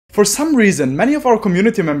For some reason, many of our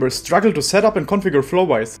community members struggle to set up and configure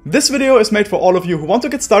FlowiseAI. This video is made for all of you who want to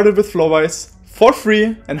get started with FlowiseAI for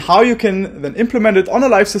free and how you can then implement it on a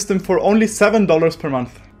live system for only $7 per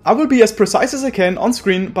month. I will be as precise as I can on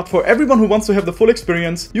screen, but for everyone who wants to have the full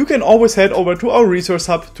experience, you can always head over to our resource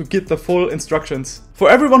hub to get the full instructions. For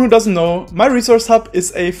everyone who doesn't know, my resource hub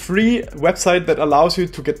is a free website that allows you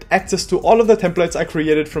to get access to all of the templates I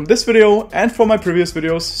created from this video and from my previous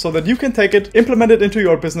videos so that you can take it, implement it into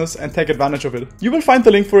your business and take advantage of it. You will find the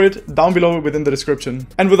link for it down below within the description.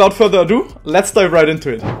 And without further ado, let's dive right into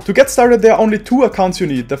it. To get started, there are only two accounts you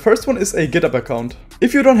need. The first one is a GitHub account.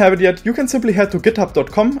 If you don't have it yet, you can simply head to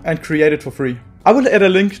github.com and create it for free. I will add a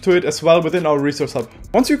link to it as well within our resource hub.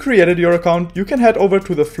 Once you created your account, you can head over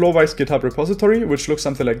to the FlowiseAI GitHub repository, which looks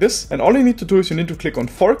something like this. And all you need to do is you need to click on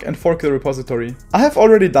fork and fork the repository. I have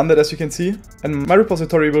already done that, as you can see, and my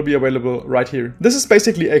repository will be available right here. This is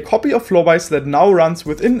basically a copy of FlowiseAI that now runs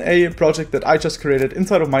within a project that I just created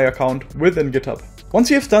inside of my account within GitHub. Once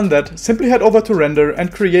you have done that, simply head over to render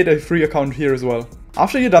and create a free account here as well.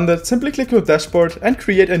 After you've done that, simply click your dashboard and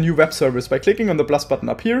create a new web service by clicking on the plus button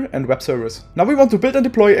up here and web service. Now we want to build and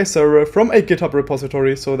deploy a server from a GitHub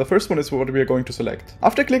repository, so the first one is what we are going to select.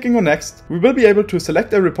 After clicking on next, we will be able to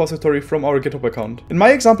select a repository from our GitHub account. In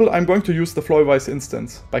my example, I'm going to use the FlowiseAI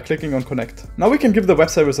instance by clicking on connect. Now we can give the web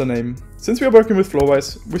service a name. Since we are working with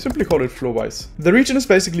FlowiseAI, we simply call it FlowiseAI. The region is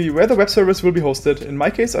basically where the web service will be hosted. In my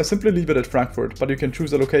case, I simply leave it at Frankfurt, but you can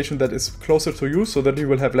choose a location that is closer to you so that you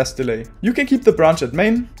will have less delay. You can keep the branch at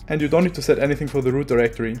main, and you don't need to set anything for the root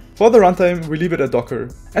directory. For the runtime, we leave it at Docker.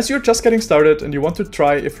 As you're just getting started and you want to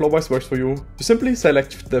try if FlowiseAI works for you, you simply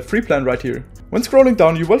select the free plan right here. When scrolling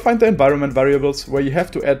down, you will find the environment variables where you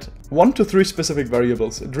have to add 1 to 3 specific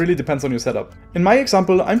variables. It really depends on your setup. In my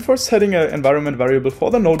example, I'm first setting an environment variable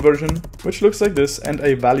for the node version, which looks like this, and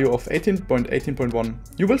a value of 18.18.1.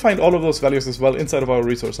 You will find all of those values as well inside of our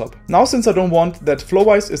resource hub. Now, since I don't want that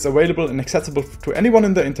FlowiseAI is available and accessible to anyone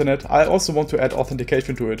in the internet, I also want to add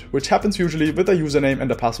authentication to it, which happens usually with a username and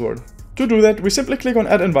a password. To do that, we simply click on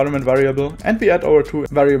add environment variable and we add our two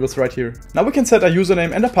variables right here. Now we can set a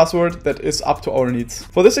username and a password that is up to our needs.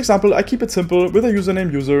 For this example, I keep it simple with a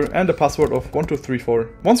username user and a password of 1234.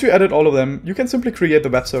 Once you added all of them, you can simply create the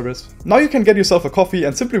web service. Now you can get yourself a coffee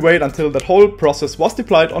and simply wait until that whole process was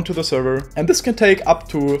deployed onto the server. And this can take up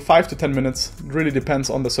to 5 to 10 minutes. It really depends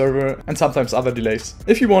on the server and sometimes other delays.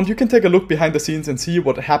 If you want, you can take a look behind the scenes and see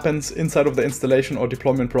what happens inside of the installation or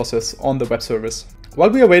deployment process on the web service. While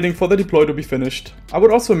we are waiting for the deploy to be finished, I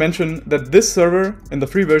would also mention that this server in the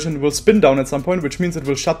free version will spin down at some point, which means it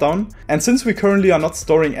will shut down. And since we currently are not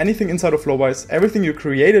storing anything inside of FlowiseAI, everything you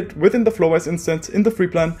created within the FlowiseAI instance in the free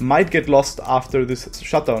plan might get lost after this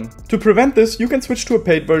shutdown. To prevent this, you can switch to a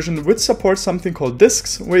paid version which supports something called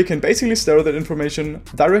disks, where you can basically store that information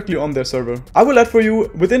directly on their server. I will add for you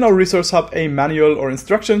within our resource hub a manual or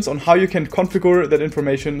instructions on how you can configure that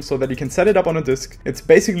information so that you can set it up on a disk. It's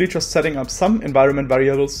basically just setting up some environment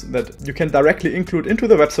variables that you can directly include into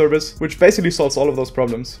the web service, which basically solves all of those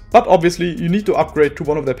problems. But obviously you need to upgrade to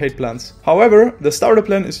one of their paid plans. However, the starter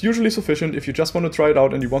plan is usually sufficient if you just want to try it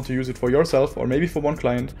out and you want to use it for yourself or maybe for one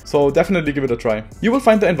client. So definitely give it a try. You will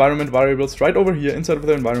find the environment variables right over here inside of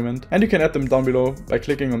the environment, and you can add them down below by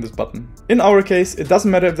clicking on this button. In our case, it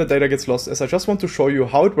doesn't matter if the data gets lost, as I just want to show you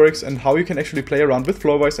how it works and how you can actually play around with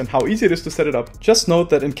FlowiseAI and how easy it is to set it up. Just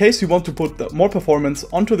note that in case you want to put more performance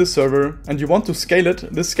onto this server and you want to scale it,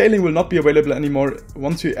 this scaling will not be available anymore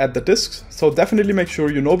once you add the disks, so definitely make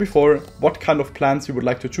sure you know before what kind of plans you would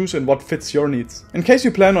like to choose and what fits your needs. In case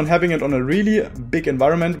you plan on having it on a really big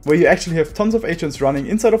environment where you actually have tons of agents running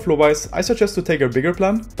inside of FlowiseAI, I suggest to take a bigger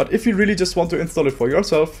plan, but if you really just want to install it for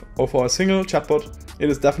yourself or for a single chatbot, it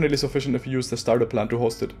is definitely sufficient if you use the starter plan to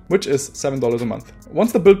host it, which is $7 a month.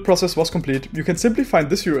 Once the build process was complete, you can simply find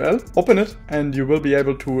this URL, open it, and you will be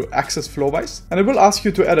able to access FlowiseAI, and it will ask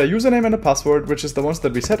you to add a username and a password, which is the ones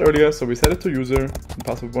that we set earlier. So we set it to user,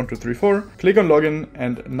 password 1234, click on login,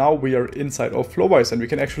 and now we are inside of FlowiseAI and we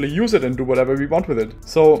can actually use it and do whatever we want with it.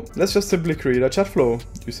 So let's just simply create a chat flow.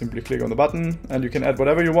 You simply click on the button and you can add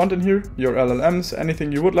whatever you want in here, your LLMs,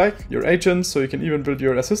 anything you would like, your agents, so you can even build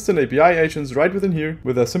your assistant API agents right within here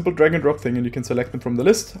with a simple drag and drop thing, and you can select them from the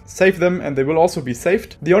list, save them, and they will also be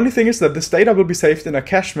saved. The only thing is that this data will be saved in a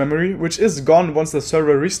cache memory, which is gone once the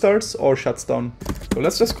server restarts or shuts down. So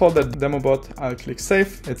let's just call that demo bot. I'll click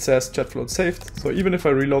save. It says chat flow saved, so even if I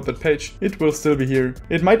reload that page, it will still be here.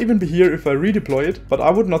 It might even be here if I redeploy it, but I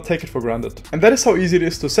would not take it for granted. And that is how easy it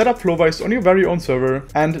is to set up FlowiseAI on your very own server.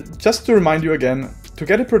 And just to remind you again, to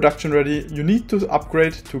get it production ready, you need to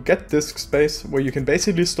upgrade to get disk space, where you can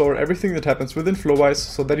basically store everything that happens within Flowise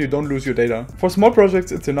so that you don't lose your data. For small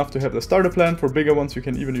projects, it's enough to have the starter plan. For bigger ones, you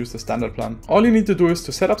can even use the standard plan. All you need to do is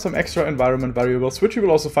to set up some extra environment variables, which you will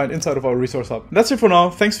also find inside of our resource hub. That's it for now.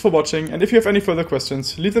 Thanks for watching, and if you have any further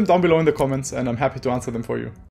questions, leave them down below in the comments and I'm happy to answer them for you.